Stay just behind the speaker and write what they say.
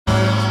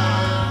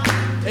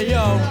Hey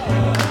yo,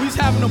 we was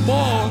having a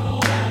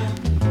ball,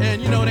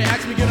 and you know they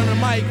asked me to get on the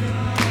mic,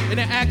 and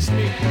they asked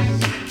me,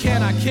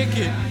 can I kick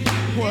it?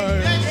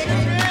 Word.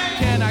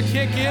 Can I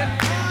kick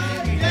it?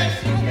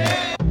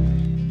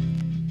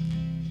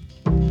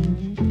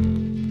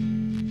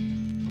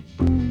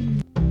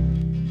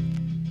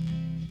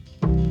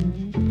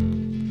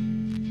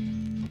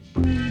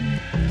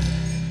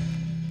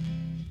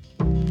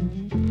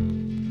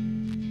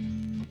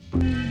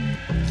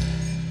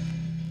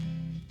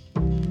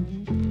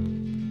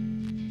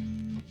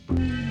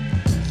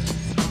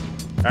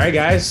 All right,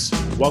 guys,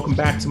 welcome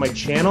back to my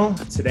channel.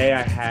 Today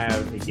I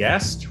have a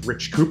guest,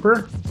 Rich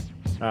Cooper.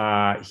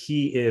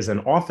 He is an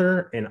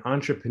author, an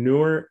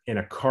entrepreneur, and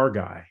a car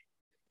guy.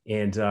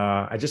 And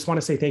I just want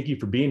to say thank you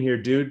for being here,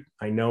 dude.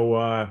 I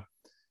know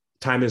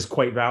time is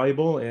quite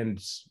valuable,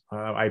 and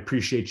I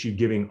appreciate you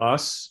giving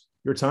us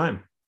your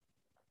time.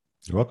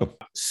 You're welcome.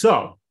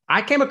 So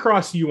I came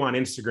across you on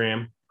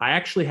Instagram. I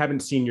actually haven't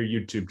seen your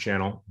YouTube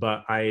channel,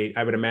 but I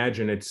would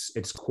imagine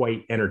it's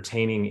quite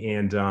entertaining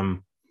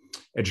and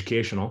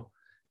educational.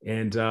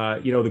 And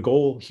the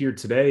goal here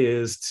today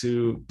is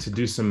to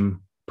do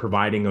some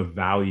providing of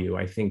value.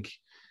 I think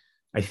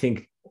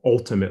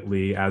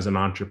ultimately, as an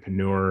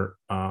entrepreneur,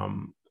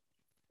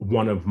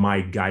 one of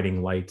my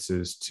guiding lights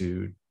is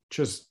to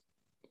just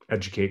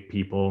educate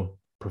people,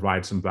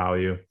 provide some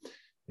value,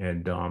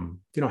 and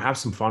have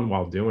some fun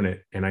while doing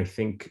it. And I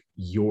think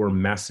your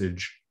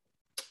message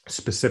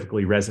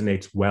specifically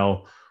resonates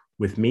well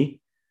with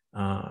me,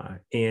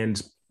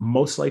 and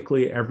most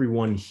likely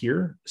everyone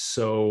here.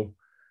 So,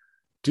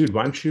 dude,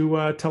 why don't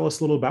you tell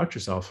us a little about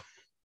yourself?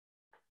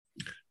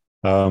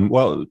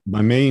 Well,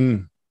 my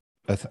main,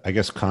 I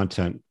guess,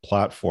 content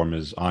platform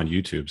is on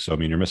YouTube. So, I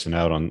mean, you're missing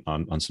out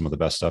on some of the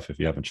best stuff if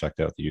you haven't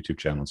checked out the YouTube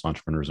channel. It's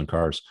Entrepreneurs and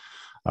Cars.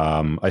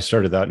 I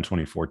started that in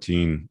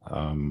 2014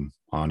 on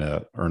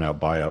a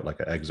earn-out buyout, like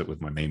an exit with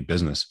my main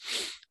business.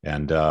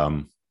 And I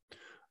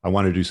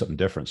wanted to do something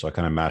different. So I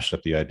kind of mashed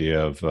up the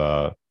idea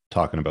of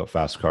talking about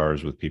fast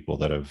cars with people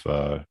that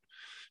have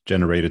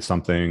generated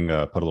something,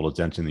 put a little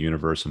dent in the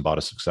universe, and bought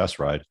a success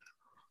ride.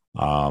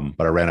 But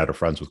I ran out of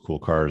friends with cool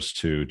cars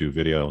to do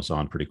videos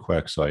on pretty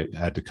quick. So I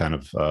had to kind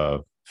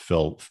of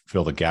fill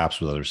the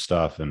gaps with other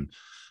stuff. And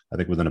I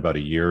think within about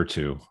a year or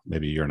two,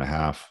 maybe a year and a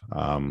half,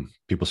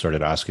 people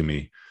started asking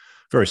me,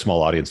 very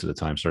small audience at the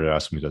time, started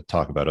asking me to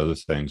talk about other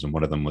things. And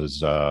one of them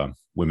was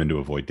women to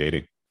avoid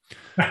dating.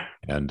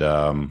 And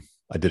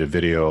I did a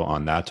video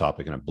on that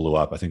topic and it blew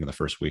up. I think in the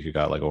first week, it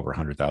got like over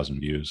 100,000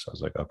 views. I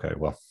was like, okay,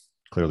 well,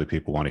 clearly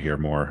people want to hear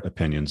more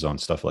opinions on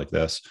stuff like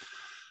this.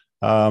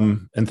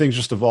 And things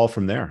just evolved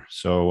from there.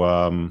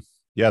 So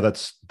yeah,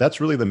 that's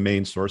really the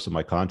main source of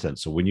my content.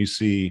 So when you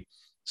see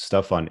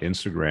stuff on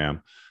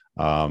Instagram,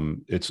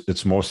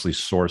 it's mostly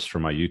sourced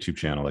from my YouTube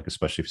channel, like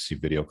especially if you see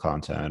video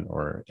content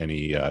or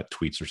any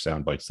tweets or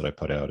sound bites that I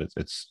put out.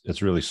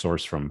 It's really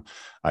sourced from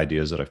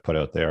ideas that I've put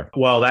out there.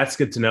 Well, that's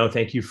good to know.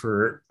 Thank you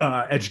for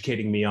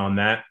educating me on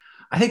that.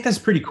 I think that's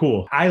pretty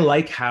cool. I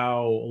like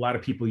how a lot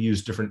of people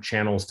use different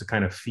channels to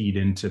kind of feed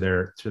into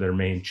their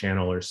main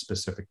channel or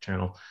specific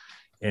channel.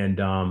 And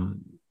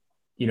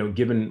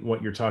given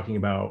what you're talking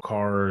about,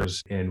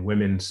 cars and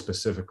women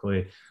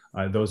specifically,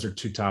 those are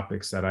two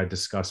topics that I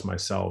discuss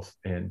myself.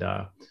 And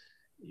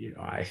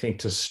I think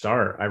to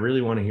start, I really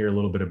want to hear a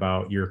little bit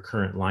about your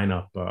current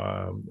lineup.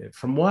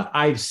 From what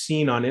I've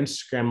seen on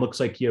Instagram,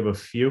 looks like you have a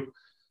few.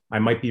 I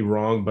might be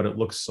wrong, but it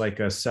looks like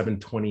a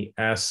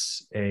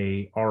 720S,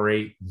 a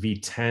R8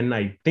 V10.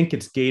 I think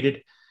it's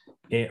gated,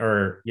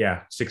 or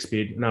yeah,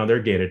 6-speed. No,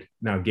 they're gated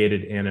now,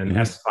 gated, and an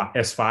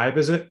S5,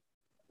 is it?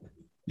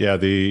 Yeah,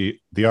 the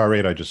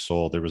R8 I just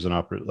sold. There was an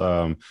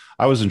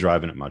I wasn't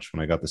driving it much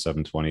when I got the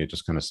 720. It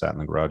just kind of sat in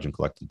the garage and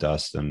collected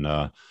dust. And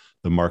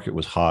the market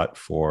was hot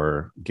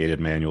for gated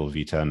manual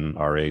V10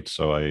 R8.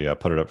 So I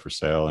put it up for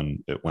sale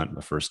and it went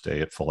the first day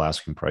at full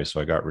asking price.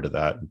 So I got rid of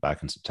that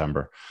back in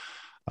September.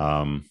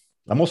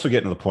 I'm also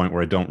getting to the point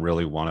where I don't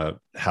really want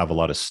to have a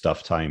lot of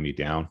stuff tying me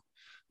down.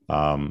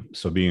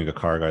 So being a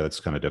car guy, that's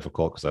kind of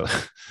difficult because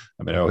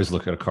I always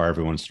look at a car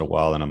every once in a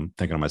while and I'm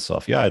thinking to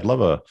myself, yeah, I'd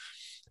love a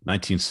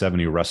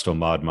 1970 Resto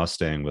Mod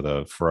Mustang with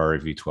a Ferrari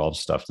V12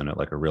 stuffed in it,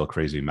 like a real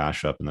crazy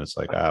mashup. And then it's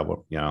like,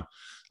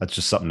 that's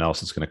just something else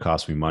that's going to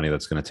cost me money.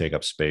 That's going to take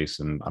up space.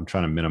 And I'm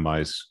trying to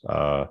minimize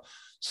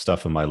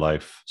stuff in my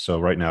life. So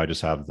right now I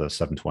just have the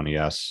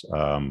 720S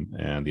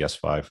and the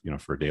S5,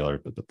 for a dealer,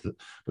 but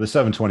the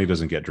 720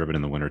 doesn't get driven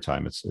in the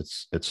wintertime.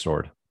 It's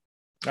stored.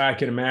 I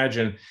can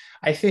imagine.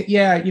 I think,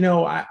 yeah,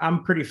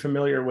 I'm pretty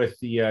familiar with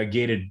the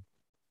gated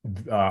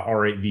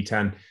R8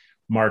 V10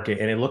 market.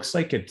 And it looks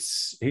like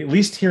it's, at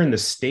least here in the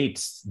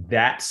States,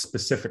 that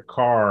specific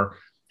car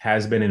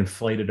has been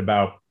inflated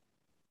about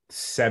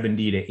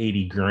 70 to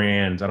 80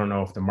 grand. I don't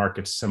know if the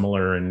market's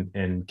similar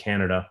in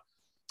Canada.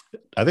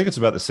 I think it's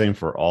about the same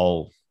for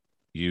all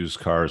used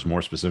cars,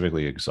 more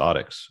specifically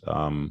exotics.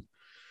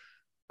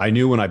 I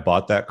knew when I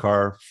bought that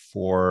car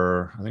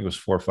I think it was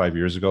 4 or 5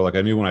 years ago, like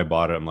I knew when I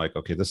bought it, I'm like,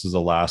 okay, this is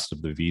the last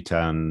of the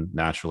V10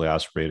 naturally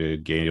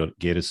aspirated gated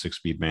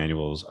 6-speed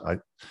manuals.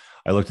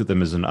 I looked at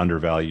them as an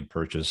undervalued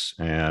purchase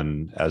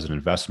and as an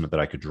investment that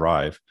I could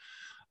drive.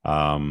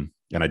 And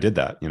I did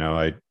that.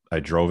 I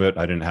drove it.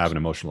 I didn't have an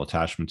emotional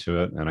attachment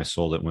to it, and I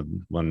sold it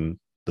when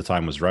the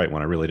time was right,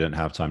 when I really didn't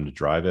have time to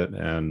drive it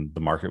and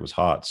the market was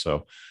hot.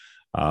 So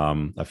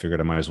I figured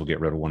I might as well get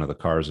rid of one of the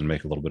cars and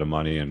make a little bit of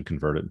money and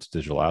convert it into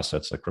digital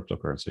assets like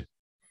cryptocurrency.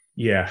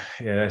 Yeah,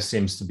 that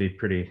seems to be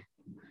pretty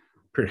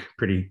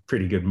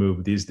good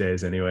move these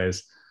days,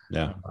 anyways.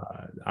 Yeah.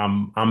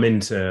 I'm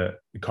into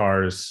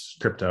cars,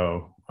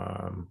 crypto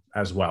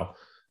as well.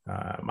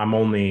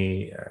 I'm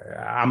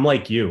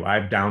like you.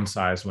 I've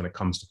downsized when it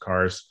comes to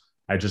cars.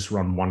 I just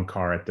run one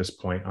car at this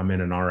point. I'm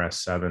in an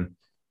RS7,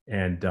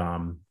 and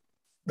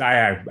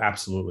I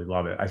absolutely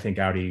love it. I think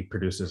Audi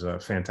produces a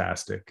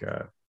fantastic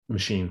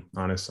machine,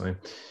 honestly.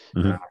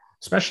 Mm-hmm.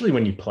 Especially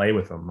when you play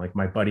with them. Like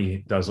my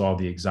buddy does all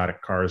the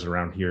exotic cars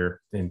around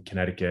here in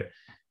Connecticut,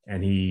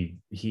 and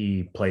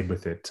he played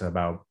with it to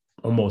about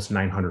almost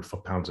 900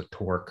 foot-pounds of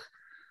torque.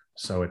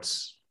 So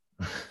it's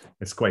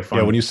quite fun.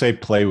 Yeah, when you say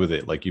play with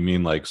it, like you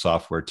mean like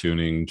software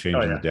tuning,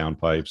 changing the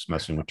downpipes,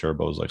 messing with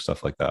turbos, like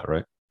stuff like that,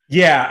 right?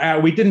 Yeah,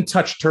 we didn't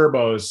touch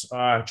turbos,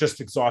 just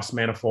exhaust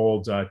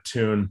manifold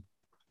tune,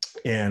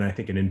 and I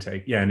think an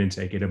intake. Yeah, an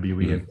intake,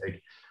 AWE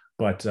intake.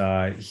 But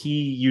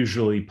he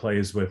usually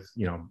plays with,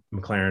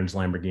 McLarens,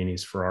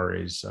 Lamborghinis,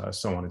 Ferraris,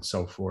 so on and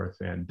so forth.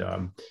 And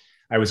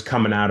I was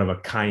coming out of a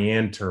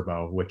Cayenne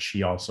turbo, which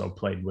he also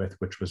played with,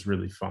 which was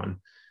really fun.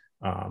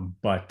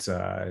 But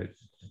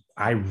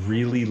I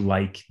really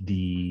like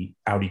the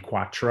Audi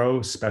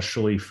Quattro,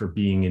 especially for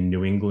being in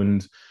New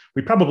England.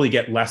 We probably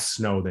get less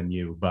snow than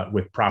you, but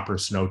with proper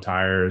snow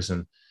tires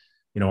and,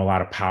 a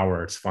lot of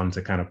power, it's fun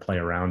to kind of play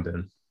around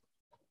in.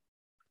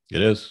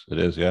 It is.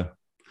 Yeah.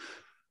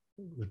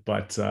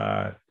 But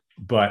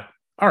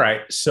all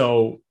right.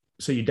 So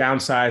you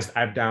downsized,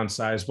 I've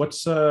downsized.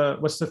 What's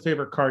the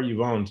favorite car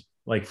you've owned,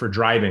 like for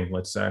driving,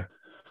 let's say?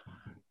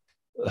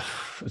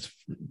 It's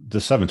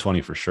the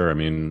 720 for sure. I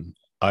mean,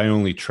 I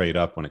only trade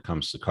up when it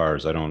comes to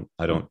cars. I don't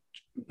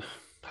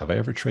have I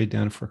ever traded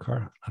down for a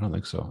car? I don't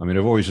think so. I mean,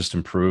 I've always just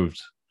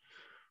improved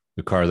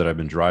the car that I've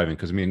been driving,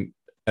 because I mean,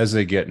 as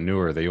they get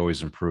newer, they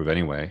always improve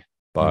anyway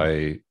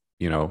by,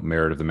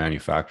 merit of the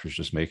manufacturers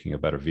just making a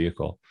better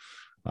vehicle.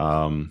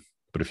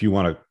 But if you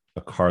want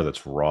a car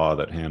that's raw,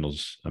 that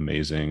handles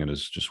amazing and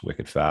is just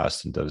wicked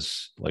fast and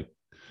does like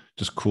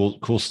just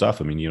cool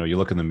stuff. I mean, you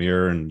look in the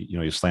mirror and,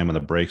 you slam on the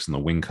brakes and the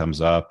wing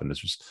comes up, and it's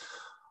just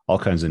all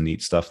kinds of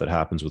neat stuff that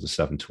happens with the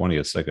 720.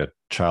 It's like a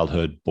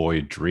childhood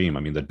boy dream. I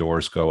mean, the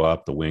doors go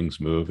up, the wings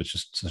move. It's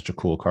just such a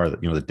cool car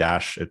that, the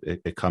dash,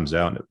 it comes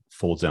out and it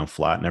folds down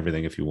flat and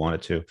everything if you want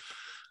it to.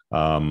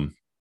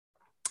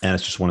 And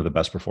it's just one of the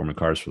best performing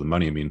cars for the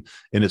money. I mean,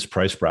 in its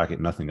price bracket,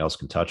 nothing else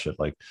can touch it.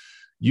 Like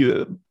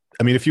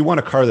if you want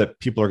a car that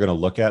people are going to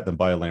look at, then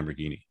buy a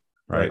Lamborghini,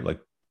 right? Like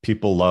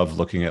people love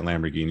looking at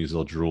Lamborghinis.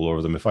 They'll drool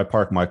over them. If I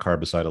park my car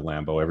beside a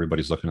Lambo,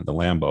 everybody's looking at the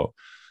Lambo.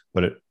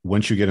 But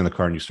once you get in the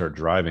car and you start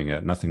driving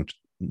it, nothing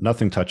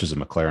touches a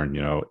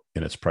McLaren,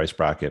 in its price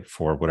bracket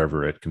for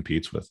whatever it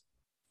competes with.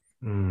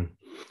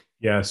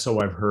 Yeah, so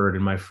I've heard,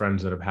 and my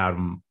friends that have had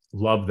them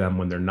love them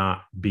when they're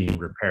not being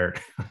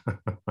repaired.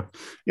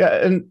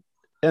 Yeah,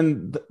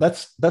 and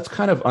that's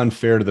kind of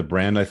unfair to the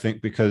brand, I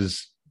think,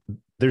 because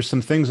there's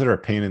some things that are a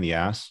pain in the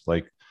ass,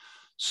 like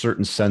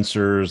certain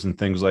sensors and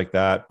things like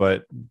that.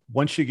 But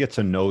once you get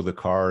to know the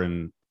car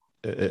and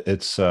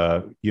its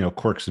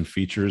quirks and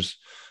features,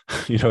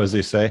 as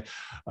they say,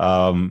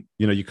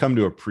 you come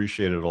to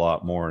appreciate it a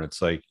lot more. And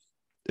it's like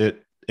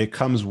it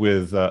comes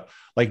with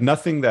like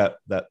nothing that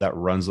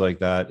runs like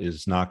that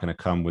is not going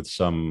to come with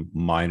some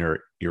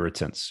minor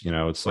irritants.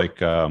 It's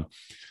like I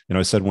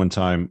said one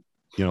time,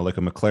 like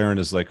a McLaren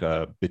is like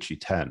a bitchy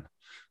 10,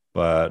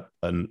 but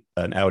an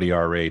Audi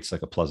R8 is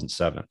like a pleasant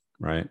 7,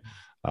 right?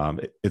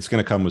 It's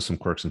going to come with some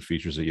quirks and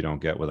features that you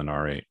don't get with an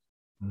R8.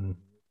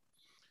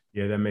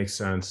 Yeah, that makes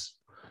sense.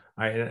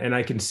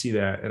 I can see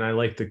that, and I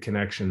like the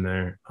connection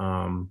there.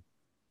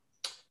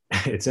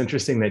 It's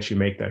interesting that you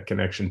make that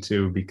connection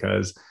too,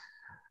 because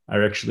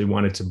I actually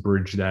wanted to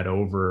bridge that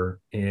over.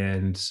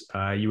 And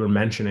you were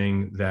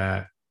mentioning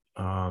that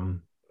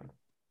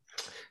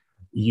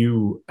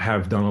you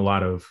have done a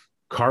lot of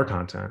car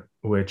content,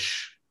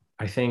 which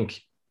I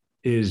think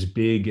is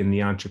big in the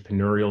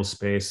entrepreneurial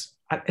space.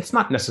 It's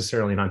not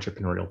necessarily an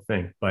entrepreneurial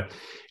thing, but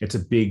it's a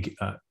big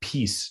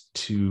piece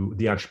to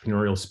the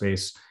entrepreneurial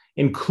space,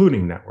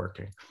 including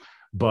networking.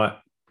 But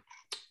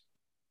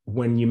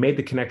when you made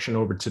the connection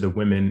over to the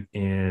women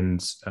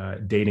and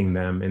dating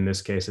them, in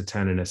this case, a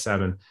 10 and a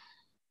 7,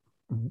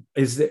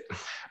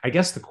 I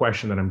guess the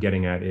question that I'm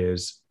getting at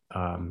is,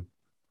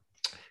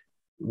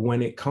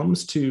 when it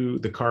comes to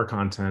the car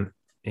content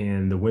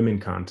and the women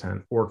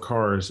content, or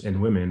cars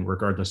and women,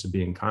 regardless of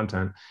being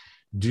content,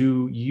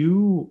 do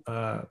you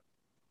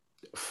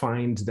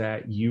find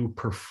that you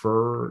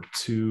prefer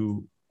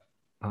to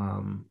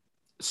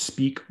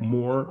speak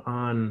more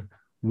on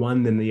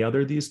one than the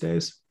other these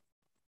days?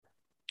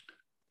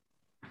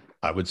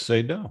 I would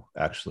say no,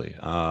 actually.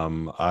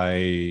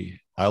 I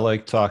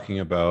like talking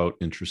about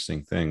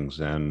interesting things,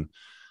 and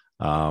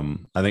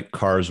I think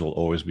cars will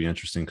always be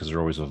interesting because they're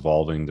always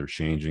evolving, they're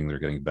changing, they're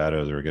getting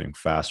better, they're getting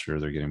faster,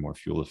 they're getting more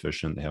fuel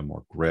efficient, they have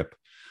more grip.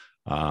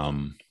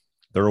 Um,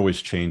 they're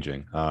always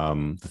changing.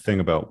 The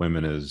thing about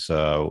women is,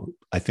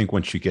 I think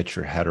once you get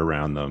your head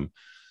around them,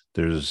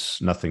 there's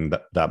nothing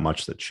that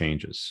much that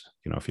changes,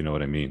 if you know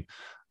what I mean.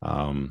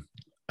 Um,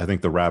 I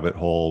think the rabbit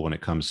hole when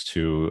it comes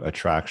to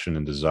attraction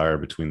and desire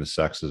between the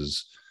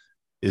sexes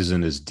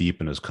isn't as deep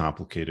and as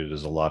complicated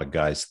as a lot of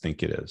guys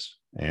think it is.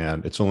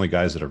 And it's only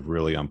guys that have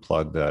really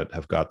unplugged that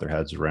have got their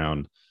heads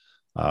around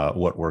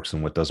what works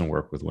and what doesn't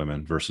work with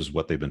women versus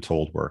what they've been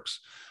told works,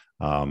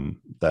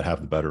 that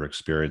have the better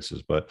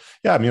experiences. But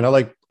yeah, I mean, I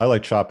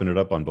like chopping it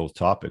up on both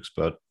topics,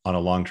 but on a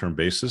long-term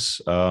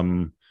basis,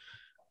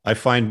 I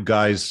find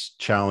guys'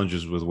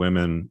 challenges with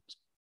women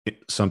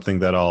something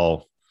that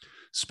I'll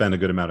spend a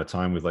good amount of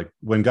time with. Like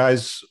when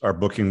guys are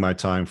booking my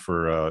time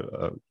for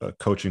a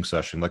coaching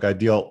session, like I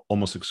deal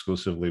almost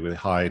exclusively with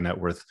high net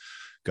worth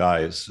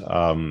guys.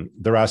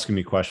 They're asking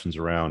me questions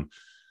around,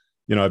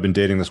 I've been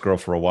dating this girl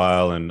for a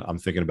while and I'm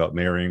thinking about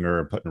marrying her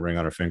and putting a ring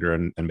on her finger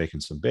and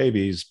making some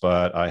babies,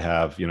 but I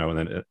have, and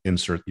then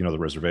insert, the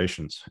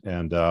reservations.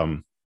 And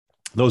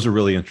those are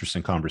really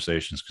interesting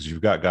conversations because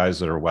you've got guys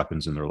that are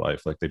weapons in their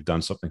life. Like they've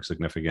done something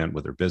significant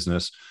with their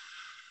business,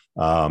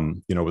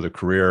 with a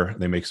career,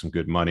 they make some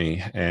good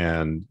money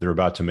and they're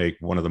about to make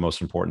one of the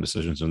most important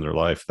decisions in their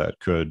life that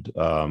could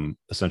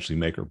essentially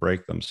make or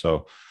break them.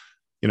 So,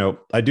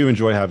 I do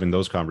enjoy having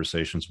those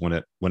conversations when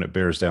it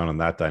bears down on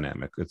that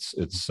dynamic.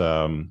 It's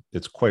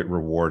quite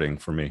rewarding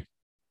for me.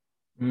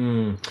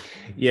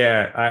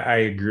 Yeah, I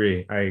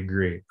agree.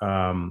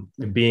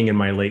 Being in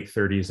my late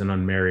 30s and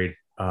unmarried,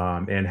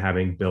 and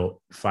having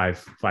built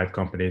five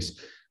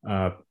companies,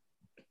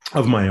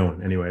 of my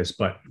own anyways,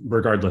 but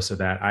regardless of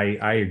that,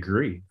 I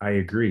agree.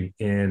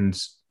 And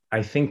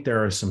I think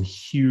there are some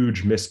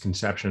huge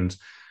misconceptions,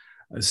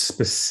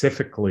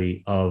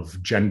 specifically of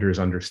genders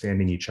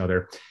understanding each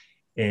other.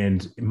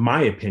 And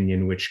my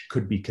opinion, which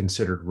could be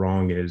considered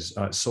wrong, is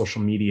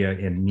social media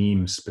and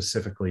memes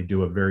specifically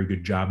do a very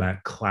good job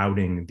at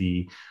clouding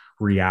the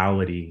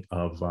reality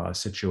of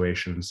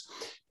situations.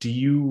 Do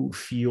you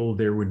feel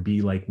there would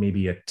be like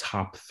maybe a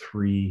top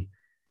three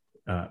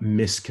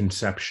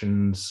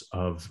misconceptions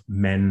of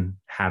men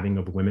having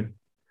of women?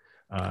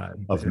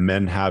 Of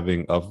men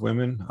having of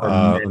women?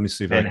 Men, Let me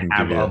see if I men can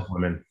have give you. of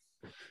women.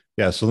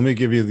 Yeah, so let me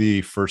give you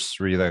the first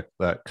three that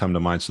come to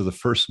mind. So the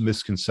first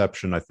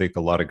misconception I think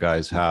a lot of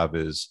guys have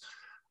is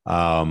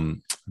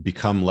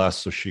become less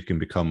so she can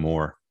become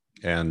more.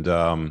 And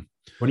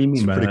What do you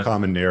it's mean a by pretty that?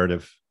 common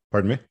narrative.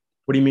 Pardon me?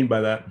 What do you mean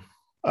by that?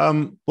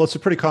 Well, it's a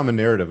pretty common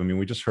narrative. I mean,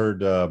 we just heard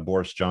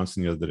Boris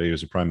Johnson the other day,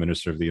 who's the Prime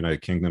Minister of the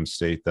United Kingdom,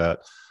 state that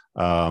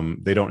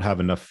they don't have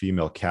enough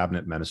female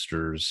cabinet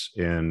ministers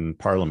in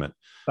Parliament.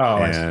 Oh,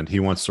 And he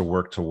wants to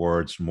work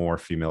towards more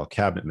female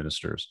cabinet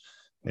ministers.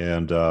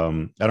 And I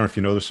don't know if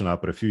you know this or not,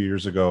 but a few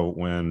years ago,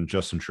 when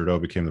Justin Trudeau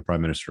became the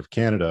Prime Minister of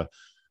Canada,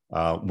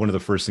 one of the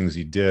first things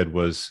he did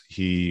was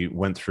he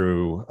went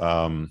through,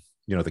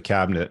 the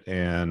cabinet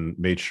and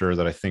made sure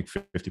that I think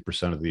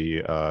 50% of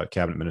the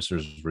cabinet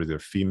ministers were either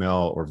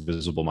female or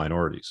visible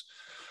minorities.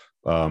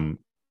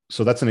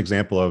 So that's an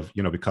example of,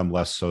 become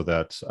less so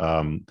that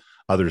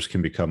others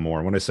can become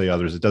more. When I say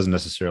others, it doesn't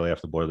necessarily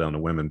have to boil down to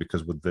women,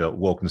 because with the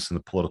wokeness and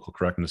the political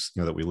correctness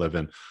that we live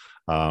in,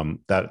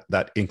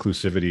 that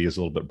inclusivity is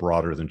a little bit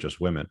broader than just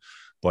women.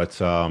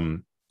 But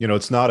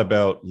it's not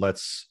about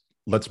let's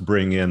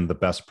bring in the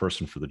best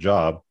person for the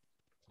job.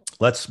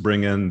 Let's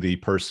bring in the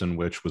person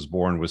which was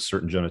born with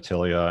certain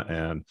genitalia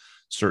and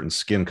certain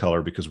skin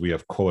color because we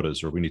have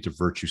quotas, or we need to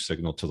virtue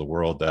signal to the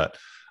world that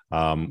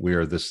we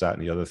are this, that,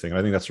 and the other thing.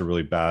 I think that's a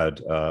really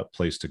bad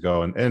place to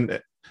go, and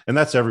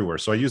that's everywhere.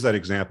 So I use that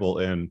example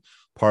in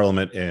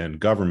Parliament and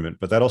government,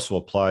 but that also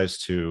applies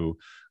to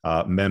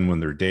men when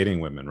they're dating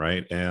women,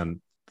 right? And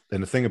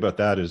the thing about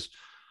that is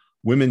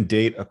women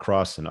date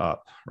across and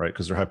up, right?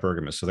 Because they're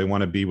hypergamous, so they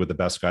want to be with the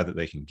best guy that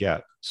they can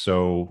get.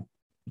 So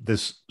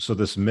this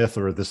myth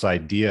or this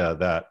idea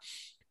that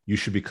you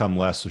should become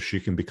less so she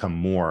can become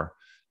more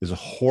is a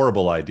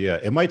horrible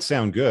idea. It might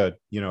sound good,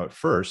 at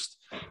first,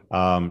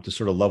 to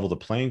sort of level the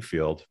playing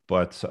field,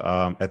 but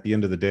at the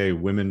end of the day,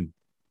 women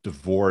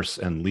divorce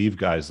and leave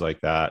guys like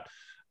that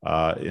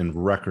in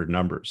record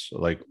numbers,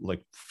 like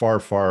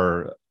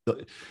far.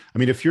 I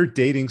mean, if you're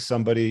dating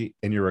somebody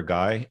and you're a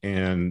guy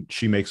and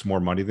she makes more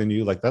money than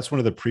you, like that's one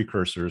of the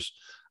precursors,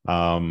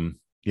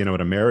 in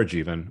a marriage,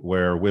 even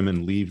where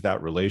women leave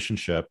that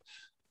relationship,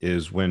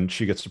 is when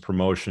she gets a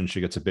promotion, she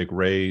gets a big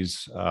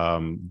raise,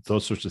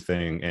 those sorts of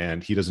things.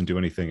 And he doesn't do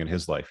anything in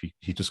his life.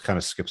 He just kind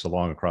of skips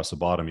along across the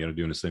bottom,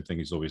 doing the same thing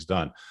he's always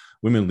done.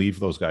 Women leave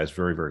those guys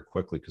very, very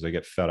quickly because they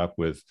get fed up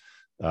with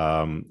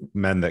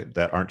men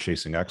that aren't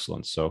chasing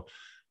excellence. So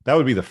that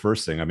would be the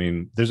first thing. I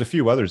mean, there's a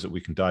few others that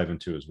we can dive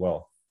into as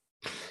well.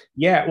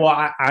 Yeah,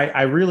 well,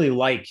 I really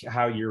like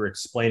how you're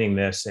explaining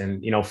this.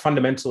 And,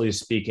 fundamentally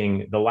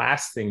speaking, the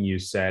last thing you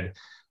said,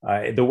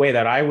 the way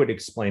that I would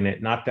explain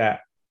it, not that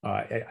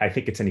I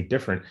think it's any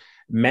different.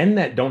 Men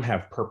that don't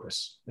have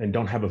purpose and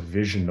don't have a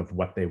vision of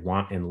what they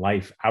want in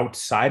life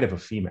outside of a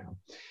female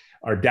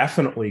are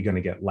definitely going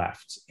to get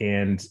left.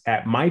 And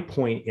at my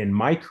point in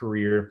my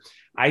career,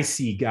 I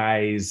see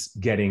guys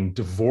getting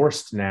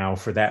divorced now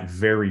for that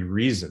very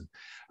reason.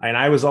 And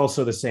I was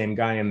also the same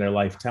guy in their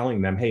life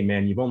telling them, hey,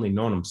 man, you've only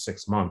known them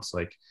 6 months.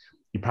 Like,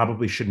 you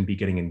probably shouldn't be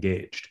getting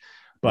engaged.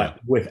 But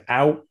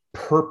without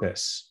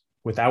purpose,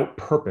 without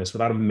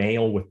a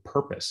male with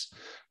purpose,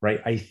 right?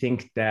 I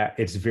think that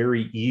it's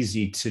very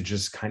easy to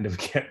just kind of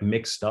get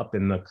mixed up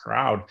in the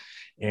crowd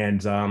and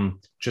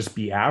just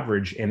be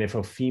average. And if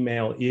a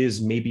female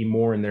is maybe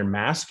more in their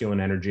masculine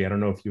energy, I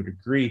don't know if you would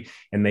agree,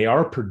 and they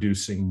are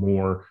producing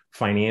more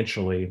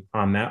financially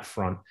on that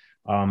front,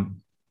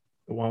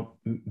 well,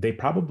 they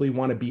probably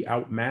want to be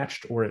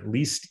outmatched or at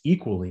least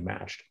equally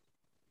matched.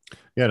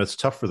 Yeah, and it's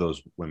tough for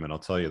those women, I'll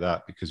tell you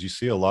that, because you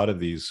see a lot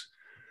of these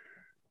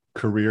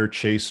career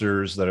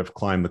chasers that have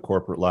climbed the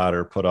corporate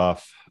ladder, put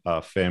off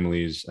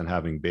families and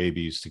having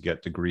babies to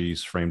get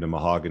degrees framed in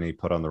mahogany,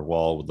 put on their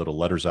wall with little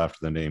letters after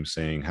the name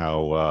saying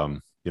how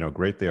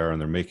great they are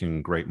and they're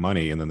making great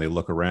money. And then they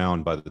look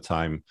around by the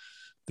time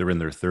they're in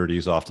their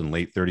 30s, often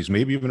late 30s,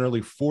 maybe even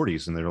early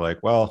 40s, and they're like,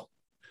 well,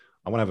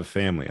 I want to have a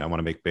family. I want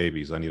to make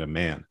babies. I need a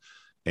man.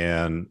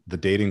 And the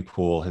dating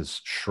pool has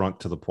shrunk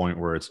to the point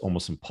where it's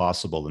almost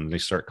impossible. And they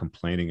start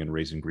complaining and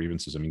raising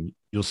grievances. I mean,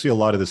 you'll see a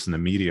lot of this in the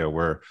media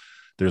where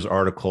there's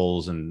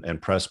articles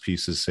and press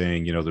pieces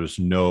saying, there's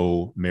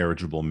no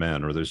marriageable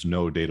men or there's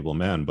no dateable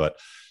men. But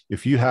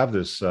if you have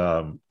this,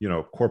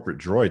 corporate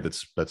droid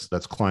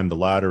that's climbed the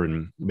ladder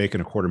and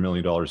making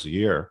 $250,000 a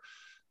year,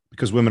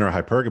 because women are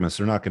hypergamous,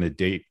 they're not going to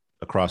date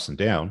across and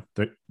down.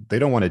 They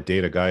don't want to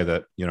date a guy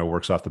that,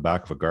 works off the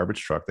back of a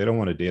garbage truck. They don't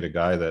want to date a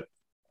guy that,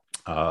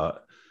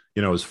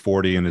 is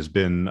 40 and has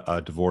been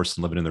divorced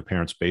and living in their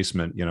parents'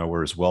 basement,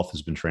 where his wealth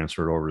has been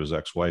transferred over to his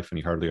ex-wife and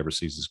he hardly ever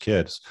sees his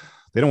kids.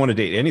 They don't want to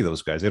date any of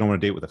those guys. They don't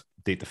want to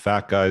date the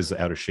fat guys,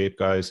 the out of shape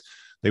guys.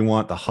 They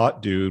want the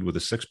hot dude with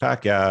the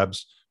 6-pack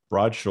abs,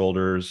 broad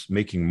shoulders,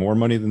 making more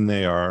money than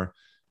they are,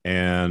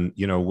 and,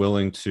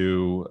 willing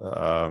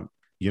to,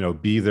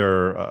 be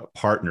their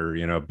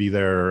partner, be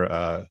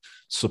their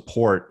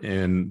support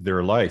in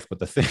their life. But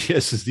the thing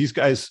is these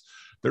guys,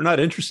 they're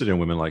not interested in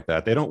women like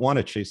that. They don't want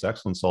to chase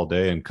excellence all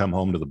day and come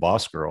home to the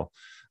boss girl,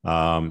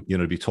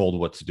 to be told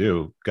what to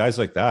do. Guys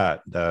like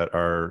that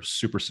are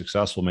super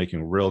successful,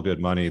 making real good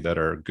money, that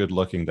are good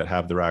looking, that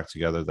have their act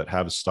together, that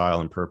have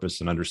style and purpose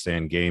and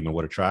understand game and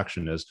what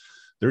attraction is.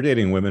 They're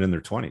dating women in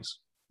their 20s.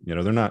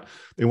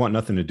 They want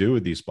nothing to do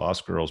with these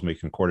boss girls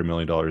making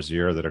 $250,000 a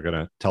year that are going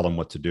to tell them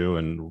what to do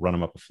and run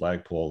them up a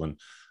flagpole and,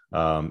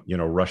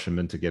 rush them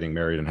into getting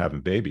married and having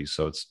babies.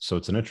 So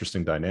it's an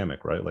interesting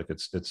dynamic, right? Like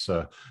it's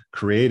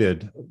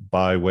created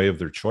by way of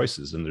their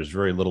choices, and there's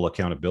very little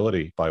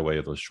accountability by way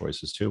of those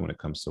choices too when it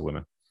comes to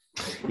women.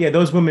 Yeah,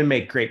 those women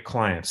make great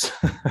clients,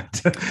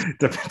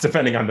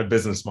 depending on the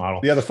business model.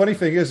 Yeah, the funny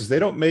thing is they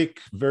don't make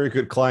very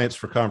good clients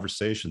for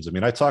conversations. I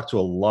mean, I talk to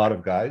a lot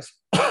of guys,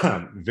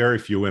 very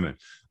few women.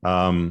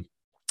 I've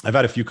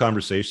had a few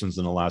conversations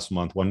in the last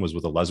month. One was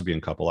with a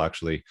lesbian couple,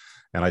 actually,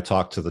 and I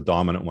talked to the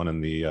dominant one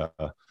in the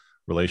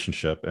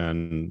relationship,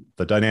 and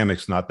the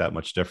dynamic's not that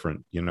much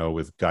different,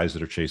 with guys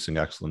that are chasing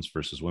excellence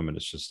versus women.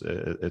 It's just,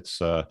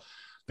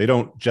 they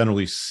don't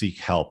generally seek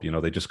help.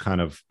 They just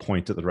kind of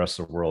point at the rest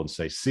of the world and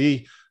say,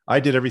 see, I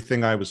did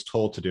everything I was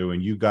told to do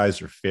and you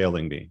guys are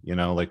failing me.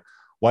 Like,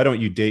 why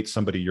don't you date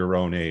somebody your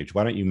own age?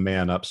 Why don't you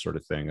man up, sort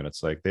of thing? And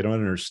it's like, they don't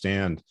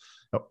understand,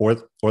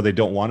 or they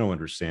don't want to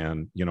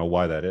understand,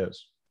 why that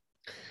is.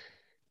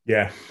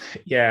 Yeah.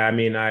 I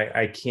mean,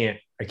 I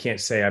can't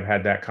say I've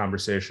had that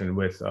conversation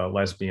with a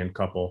lesbian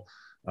couple.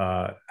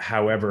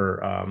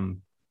 However,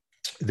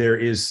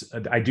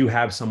 I do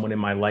have someone in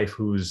my life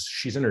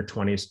she's in her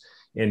 20s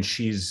and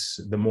she's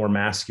the more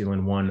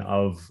masculine one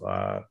of,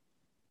 I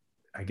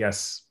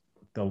guess,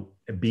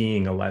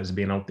 being a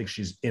lesbian. I don't think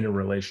she's in a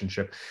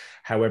relationship.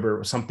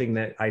 However, something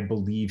that I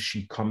believe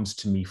she comes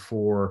to me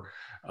for,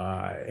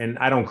 and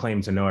I don't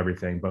claim to know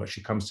everything, but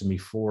she comes to me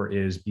for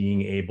is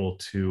being able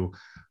to,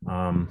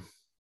 I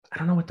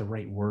don't know what the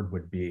right word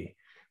would be,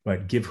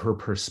 but give her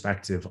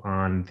perspective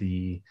on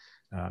the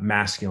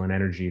masculine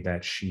energy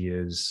that she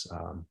is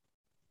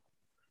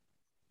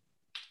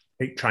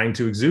trying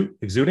to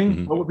exuding.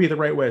 Mm-hmm. What would be the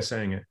right way of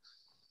saying it?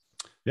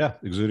 Yeah,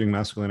 exuding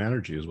masculine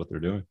energy is what they're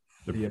doing.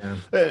 Yeah.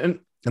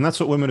 And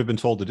that's what women have been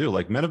told to do.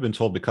 Like, men have been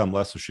told become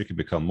less so she can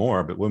become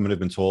more, but women have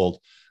been told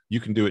you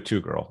can do it too,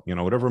 girl.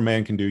 Whatever a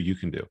man can do, you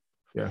can do.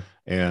 Yeah.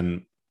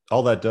 And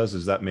all that does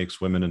is that makes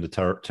women into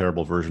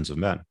terrible versions of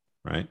men,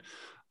 right?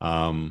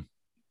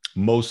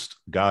 Most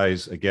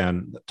guys,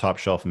 again, top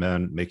shelf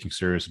men making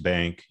serious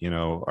bank,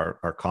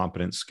 are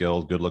competent,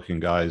 skilled, good looking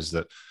guys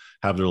that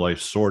have their life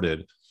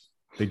sorted.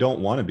 They don't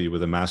want to be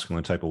with a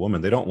masculine type of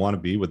woman. They don't want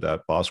to be with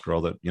that boss girl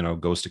that,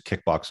 goes to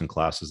kickboxing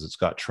classes. It's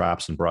got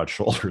traps and broad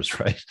shoulders,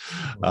 right?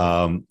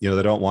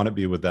 They don't want to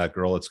be with that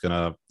girl that's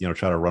going to,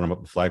 try to run them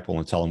up the flagpole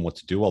and tell them what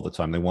to do all the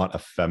time. They want a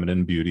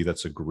feminine beauty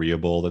that's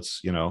agreeable,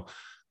 that's,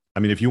 I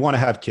mean, if you want to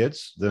have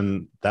kids,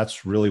 then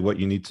that's really what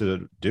you need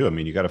to do. I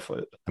mean,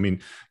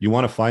 you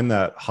want to find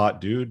that hot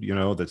dude,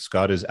 that's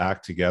got his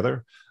act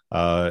together.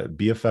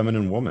 Be a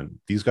feminine woman.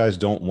 These guys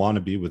don't want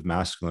to be with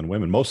masculine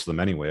women. Most of them,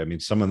 anyway. I mean,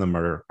 some of them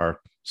are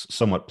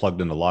somewhat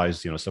plugged into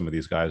lies. Some of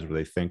these guys where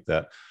they think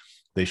that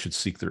they should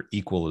seek their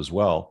equal as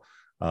well.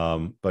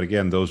 But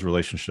again, those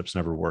relationships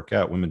never work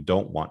out. Women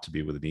don't want to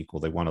be with an equal.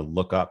 They want to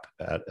look up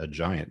at a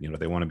giant.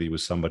 They want to be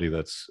with somebody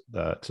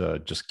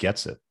that just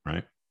gets it,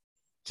 right?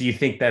 Do you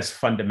think that's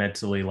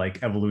fundamentally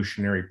like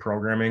evolutionary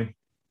programming?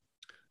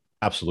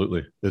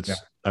 Absolutely.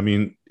 I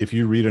mean, if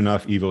you read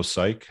enough Evo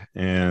Psych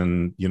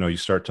and, you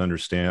start to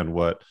understand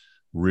what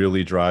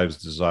really drives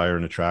desire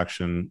and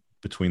attraction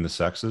between the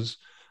sexes,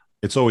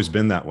 it's always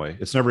been that way.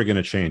 It's never going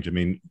to change. I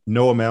mean,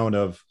 no amount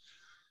of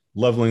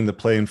leveling the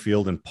playing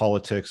field in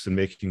politics and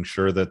making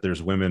sure that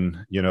there's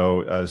women,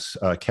 as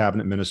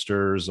cabinet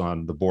ministers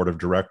on the board of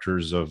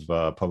directors of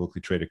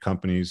publicly traded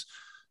companies,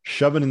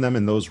 shoving them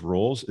in those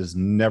roles is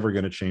never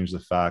going to change the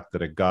fact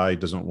that a guy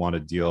doesn't want to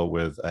deal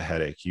with a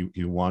headache.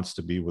 He wants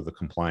to be with a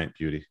compliant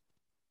beauty.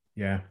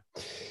 Yeah.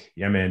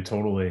 Yeah, man,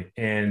 totally.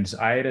 And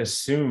I'd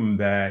assume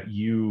that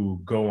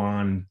you go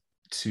on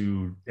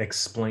to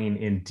explain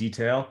in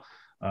detail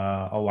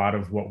a lot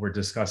of what we're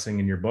discussing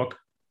in your book.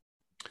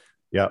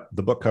 Yeah,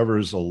 the book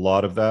covers a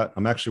lot of that.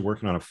 I'm actually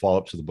working on a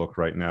follow-up to the book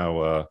right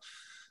now.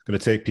 Going to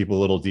take people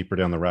a little deeper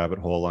down the rabbit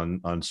hole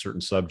on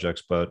certain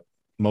subjects, but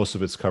most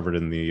of it's covered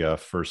in the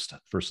first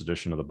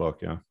edition of the book.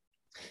 Yeah.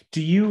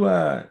 Do you?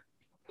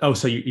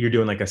 So you're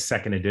doing like a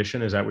second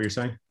edition? Is that what you're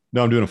saying?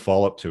 No, I'm doing a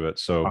follow-up to it.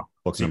 So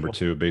book number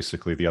 2,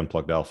 basically the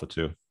Unplugged Alpha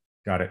 2.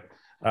 Got it.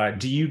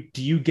 Do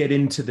you get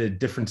into the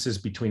differences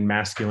between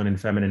masculine and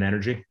feminine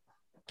energy?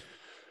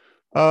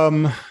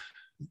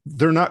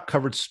 They're not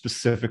covered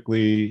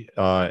specifically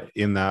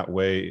in that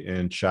way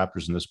in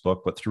chapters in this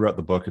book, but throughout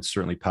the book, it's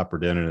certainly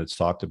peppered in and it's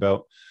talked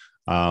about.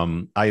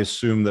 I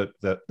assume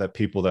that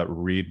people that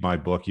read my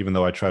book, even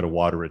though I try to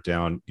water it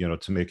down,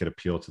 to make it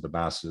appeal to the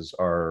masses,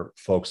 are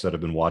folks that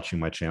have been watching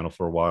my channel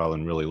for a while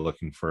and really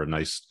looking for a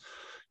nice,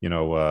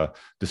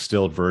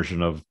 distilled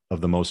version of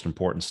the most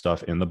important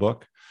stuff in the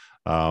book.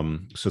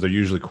 So they're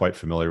usually quite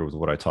familiar with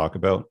what I talk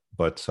about,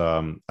 but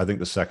I think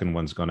the second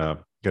one's going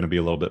to be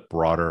a little bit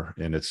broader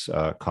in its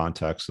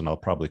context, and I'll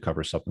probably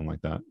cover something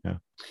like that.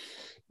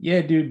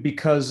 Yeah, dude,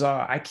 because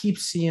I keep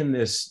seeing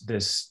this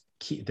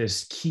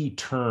key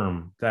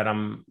term that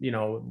I'm,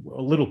 a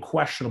little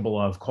questionable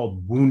of,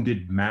 called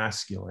wounded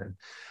masculine.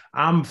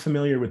 I'm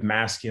familiar with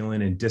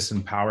masculine and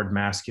disempowered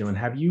masculine.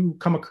 Have you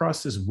come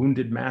across this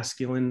wounded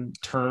masculine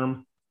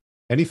term?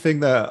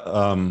 Anything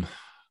that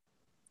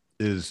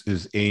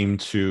is aimed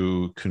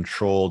to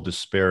control,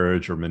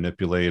 disparage, or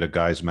manipulate a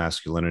guy's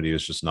masculinity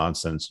is just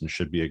nonsense and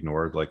should be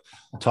ignored. Like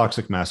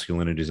toxic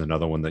masculinity is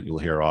another one that you'll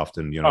hear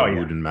often,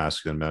 wounded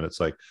masculine men. It's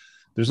like,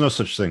 there's no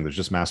such thing. There's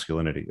just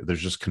masculinity.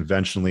 There's just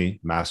conventionally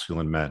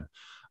masculine men.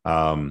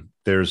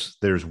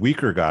 There's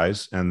weaker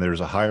guys, and there's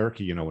a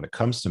hierarchy, when it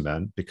comes to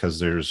men, because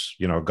there's,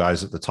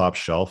 guys at the top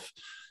shelf,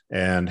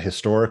 and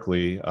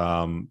historically,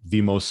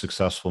 the most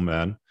successful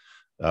men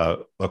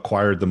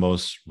acquired the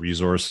most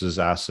resources,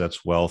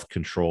 assets, wealth,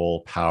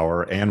 control,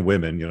 power, and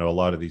women. A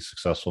lot of these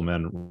successful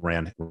men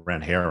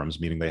ran harems,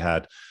 meaning they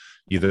had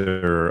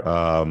either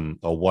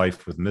a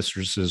wife with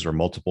mistresses or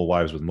multiple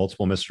wives with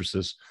multiple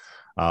mistresses.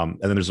 And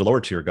then there's the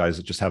lower tier guys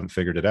that just haven't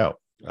figured it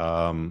out,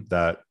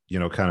 that,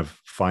 kind of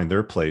find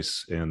their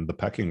place in the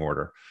pecking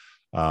order.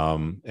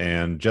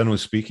 And generally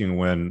speaking,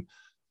 when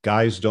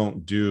guys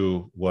don't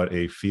do what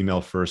a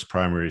female first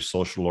primary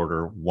social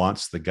order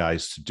wants the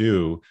guys to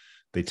do,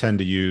 they tend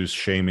to use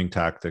shaming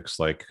tactics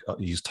like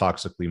he's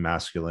toxically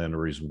masculine,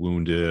 or he's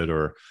wounded,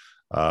 or,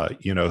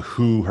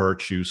 who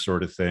hurt you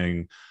sort of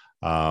thing.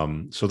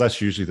 So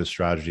that's usually the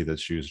strategy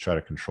that's used to try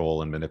to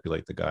control and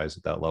manipulate the guys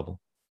at that level.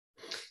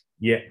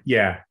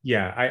 Yeah.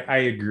 I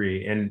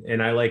agree.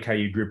 And I like how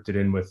you grouped it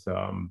in with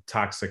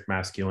toxic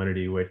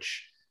masculinity,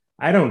 which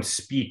I don't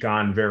speak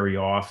on very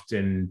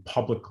often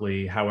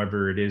publicly.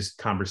 However, it is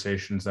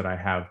conversations that I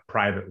have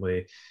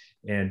privately.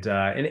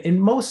 And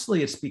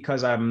mostly it's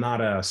because I'm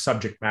not a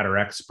subject matter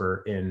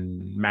expert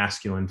in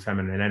masculine,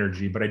 feminine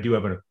energy, but I do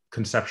have a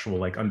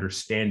conceptual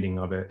understanding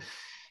of it.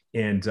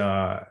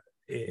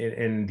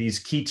 And these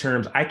key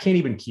terms, I can't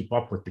even keep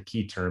up with the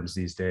key terms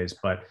these days,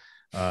 but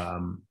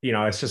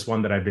it's just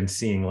one that I've been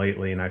seeing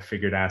lately, and I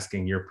figured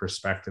asking your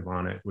perspective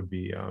on it would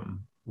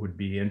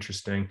be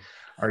interesting.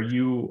 Are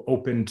you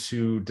open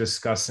to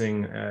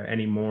discussing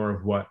any more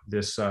of what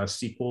this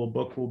sequel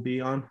book will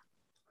be on?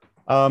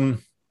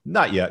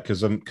 Not yet,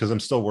 because I'm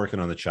still working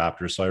on the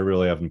chapter, so I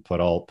really haven't put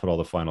all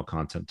the final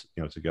content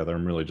together.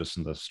 I'm really just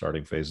in the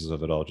starting phases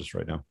of it all just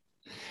right now.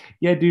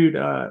 Yeah, dude.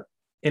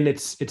 And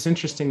it's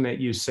interesting that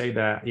you say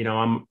that.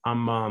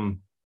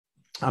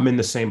 I'm in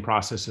the same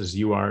process as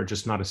you are,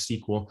 just not a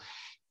sequel.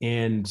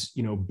 And,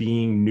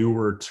 being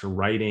newer to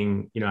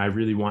writing, I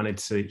really wanted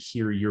to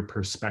hear your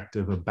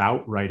perspective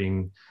about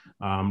writing,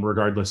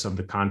 regardless of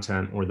the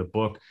content or the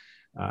book.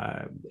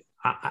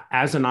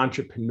 as an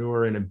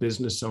entrepreneur and a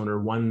business owner,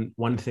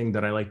 one thing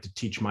that I like to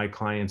teach my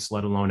clients,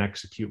 let alone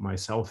execute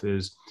myself,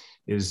 is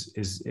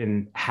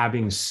in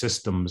having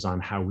systems on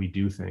how we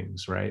do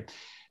things, right?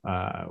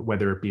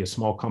 Whether it be a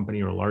small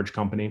company or a large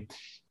company.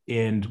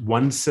 And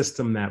one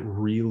system that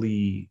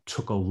really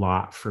took a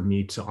lot for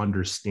me to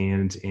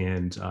understand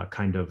and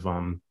kind of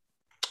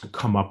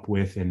come up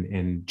with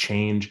and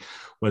change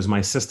was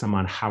my system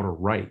on how to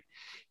write.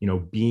 You know,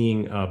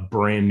 being a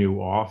brand new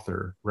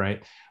author,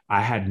 right?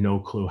 I had no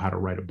clue how to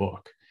write a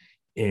book.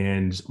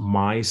 And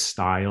my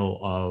style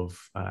of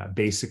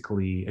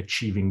basically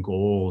achieving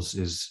goals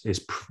is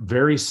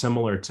very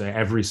similar to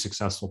every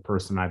successful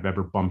person I've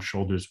ever bumped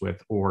shoulders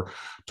with or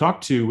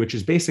talked to, which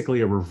is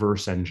basically a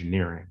reverse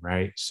engineering,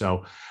 right?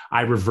 So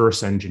I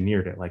reverse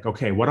engineered it. Like,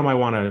 okay, what do I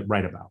want to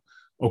write about?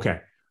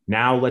 Okay,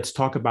 now let's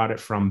talk about it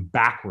from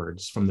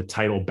backwards, from the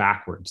title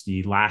backwards,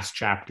 the last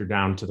chapter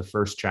down to the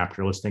first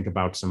chapter. Let's think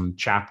about some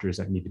chapters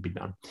that need to be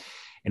done.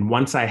 And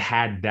once I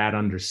had that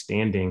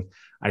understanding,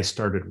 I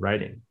started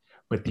writing.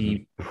 But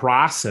the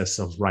process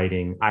of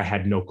writing, I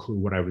had no clue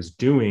what I was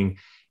doing.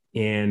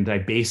 And I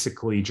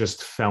basically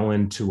just fell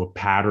into a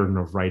pattern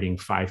of writing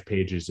 5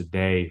 pages a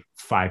day,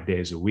 5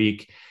 days a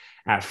week.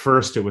 At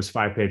first, it was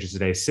 5 pages a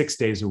day, 6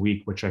 days a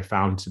week, which I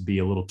found to be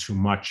a little too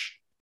much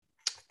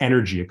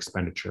energy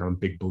expenditure. I'm a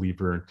big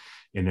believer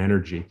in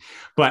energy.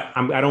 But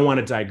I don't want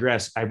to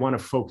digress. I want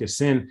to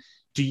focus in.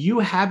 Do you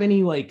have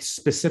any like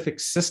specific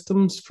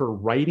systems for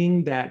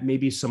writing that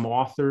maybe some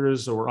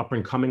authors or up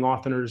and coming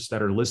authors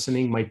that are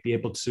listening might be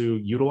able to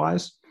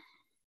utilize?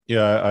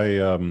 Yeah,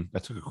 I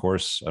took a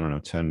course, I don't know,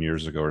 10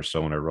 years ago or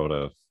so when I wrote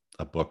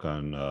a book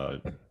on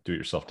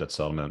do-it-yourself debt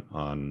settlement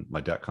on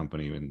my debt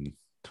company in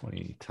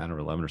 2010 or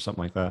 11 or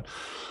something like that.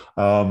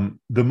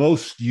 The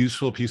most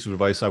useful piece of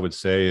advice I would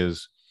say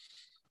is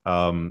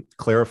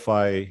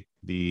clarify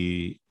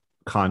the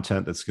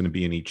content that's going to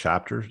be in each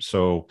chapter.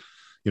 So,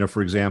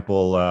 for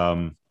example,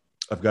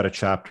 I've got a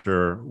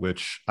chapter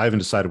which I haven't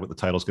decided what the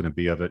title is going to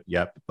be of it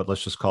yet, but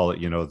let's just call it,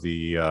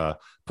 the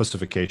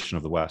pacification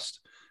of the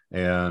West.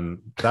 And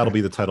that'll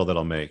be the title that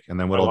I'll make. And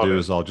then what I'll do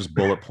is I'll just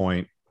bullet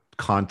point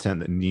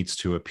content that needs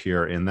to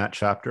appear in that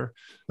chapter.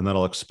 And then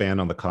I'll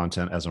expand on the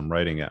content as I'm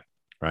writing it.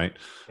 Right.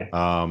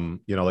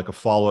 Like a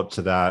follow-up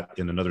to that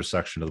in another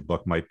section of the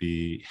book might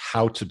be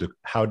how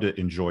to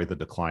enjoy the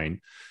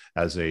decline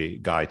as a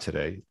guy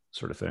today,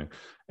 sort of thing.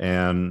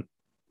 And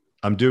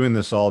I'm doing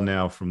this all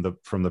now from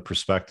the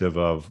perspective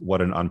of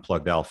what an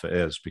unplugged alpha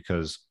is,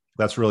 because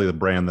that's really the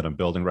brand that I'm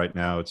building right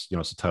now. It's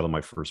the title of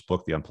my first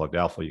book, The Unplugged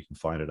Alpha. You can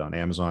find it on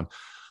Amazon.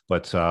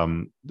 But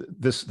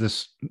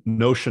this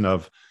notion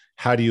of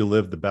how do you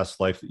live the best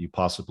life that you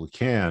possibly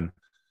can,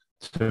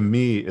 to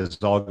me, is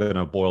all going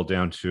to boil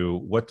down to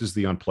what does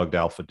the unplugged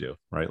alpha do,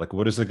 right? Like,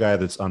 what does the guy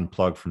that's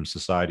unplugged from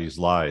society's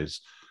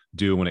lies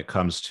do when it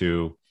comes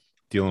to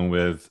dealing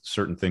with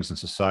certain things in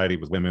society,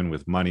 with women,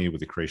 with money, with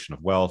the creation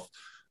of wealth,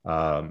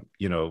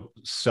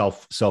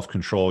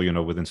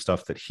 self-control, within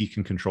stuff that he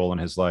can control in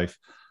his life.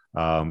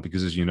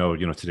 Because as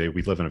today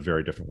we live in a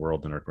very different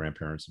world than our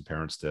grandparents and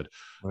parents did.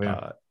 Oh,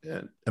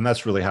 yeah. And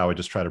that's really how I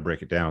just try to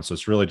break it down. So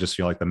it's really just,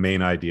 like the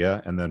main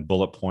idea and then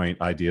bullet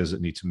point ideas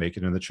that need to make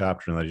it in the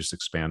chapter. And I just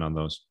expand on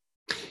those.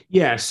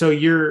 Yeah. So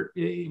you're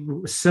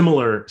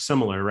similar,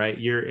 right?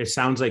 It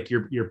sounds like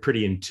you're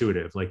pretty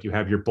intuitive. Like you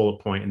have your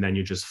bullet point and then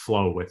you just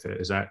flow with it.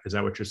 Is that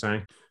what you're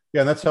saying?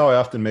 Yeah. And that's how I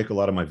often make a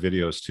lot of my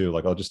videos too.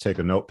 Like I'll just take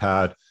a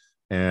notepad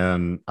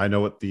and I know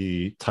what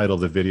the title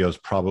of the video is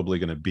probably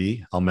going to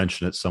be. I'll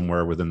mention it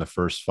somewhere within the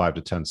first 5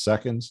 to 10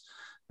 seconds.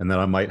 And then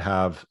I might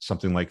have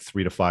something like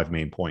 3 to 5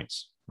 main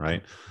points,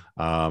 right?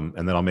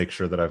 And then I'll make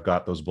sure that I've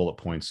got those bullet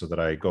points so that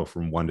I go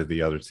from one to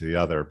the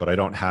other. But I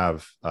don't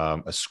have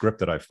a script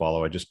that I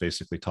follow. I just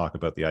basically talk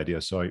about the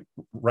idea. So I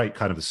write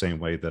kind of the same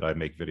way that I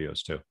make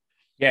videos too.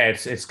 Yeah,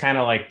 it's kind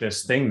of like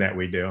this thing that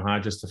we do, huh?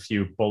 Just a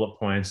few bullet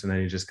points and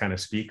then you just kind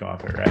of speak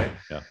off it, right?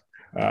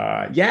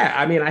 Yeah.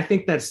 I mean, I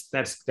think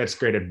that's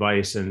great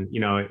advice. And,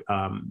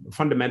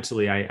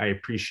 fundamentally, I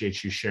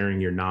appreciate you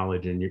sharing your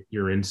knowledge and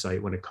your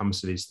insight when it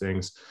comes to these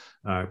things,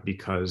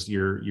 because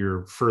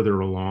you're further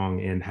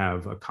along and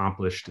have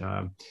accomplished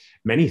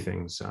many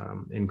things,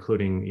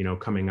 including,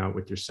 coming out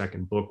with your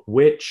second book,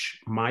 which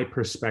my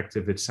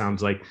perspective, it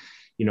sounds like,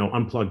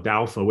 Unplugged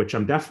Alpha, which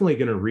I'm definitely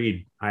going to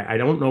read. I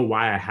don't know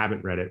why I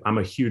haven't read it. I'm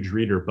a huge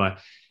reader, but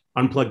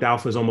Unplugged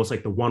Alpha is almost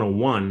like the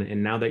 101.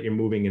 And now that you're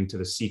moving into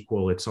the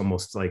sequel, it's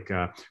almost like,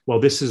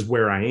 this is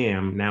where I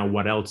am. Now,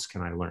 what else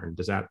can I learn?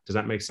 Does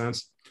that make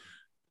sense?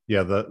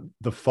 Yeah,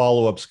 the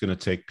follow-up's going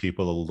to take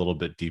people a little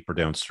bit deeper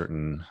down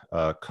certain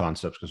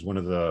concepts, because one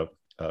of the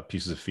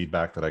pieces of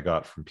feedback that I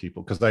got from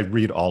people, because I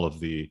read all of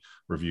the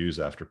reviews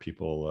after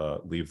people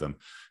leave them,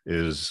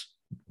 is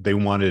they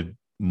wanted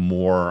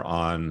more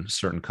on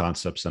certain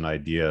concepts and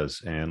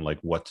ideas and like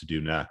what to do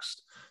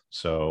next.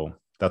 So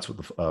that's what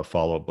the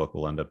follow-up book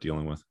will end up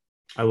dealing with.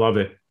 I love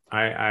it.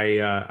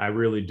 I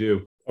really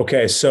do.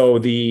 Okay. So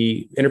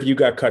the interview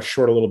got cut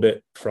short a little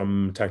bit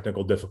from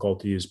technical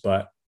difficulties,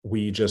 but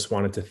we just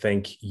wanted to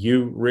thank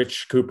you,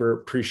 Rich Cooper.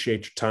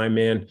 Appreciate your time,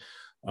 man.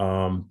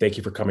 Thank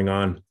you for coming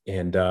on.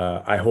 And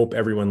I hope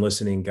everyone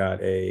listening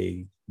got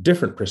a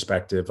different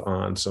perspective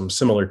on some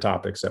similar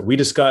topics that we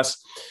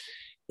discuss,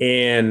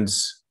 and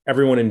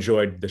everyone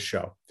enjoyed the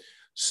show.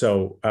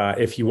 So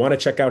if you want to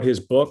check out his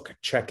book,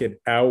 check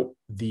it out,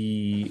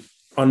 The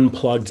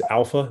Unplugged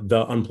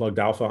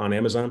Alpha on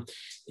Amazon.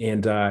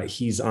 And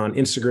he's on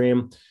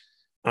Instagram,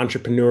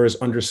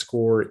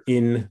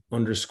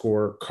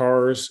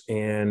 entrepreneurs_in_cars,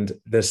 and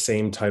the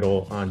same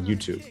title on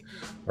YouTube.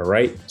 All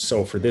right.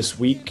 So for this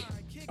week,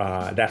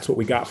 that's what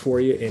we got for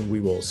you, and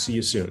we will see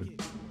you soon.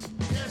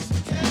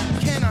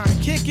 Can I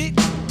kick it?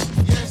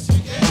 Yes, you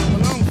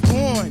can. Well, I'm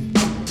going.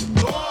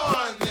 Go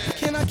on, then.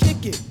 Can I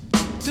kick it?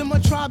 To my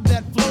tribe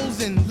that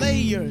flows in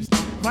layers.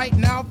 Right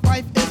now,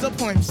 Fife is a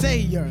point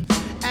sayer.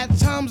 At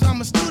times,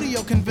 I'm a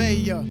studio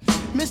conveyor.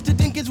 Mr.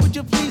 Dinkins, would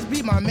you please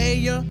be my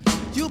mayor?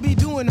 You'll be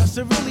doing us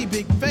a really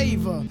big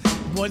favor.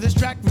 Boy, this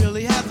track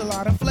really has a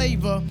lot of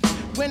flavor.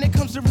 When it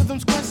comes to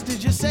rhythms, Quest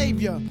is your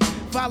savior.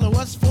 Follow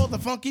us for the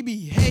funky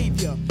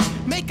behavior.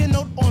 Make a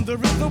note on the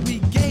rhythm we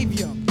gave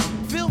you.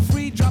 Feel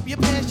free, drop your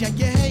pants, check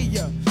your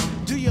hair.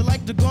 Do you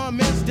like the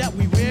garments that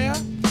we wear?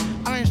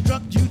 I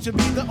instruct you to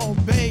be the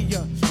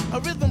obeyer. A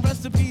rhythm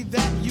recipe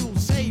that you'll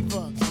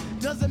savor.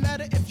 Doesn't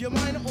matter if you're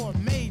minor or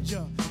major.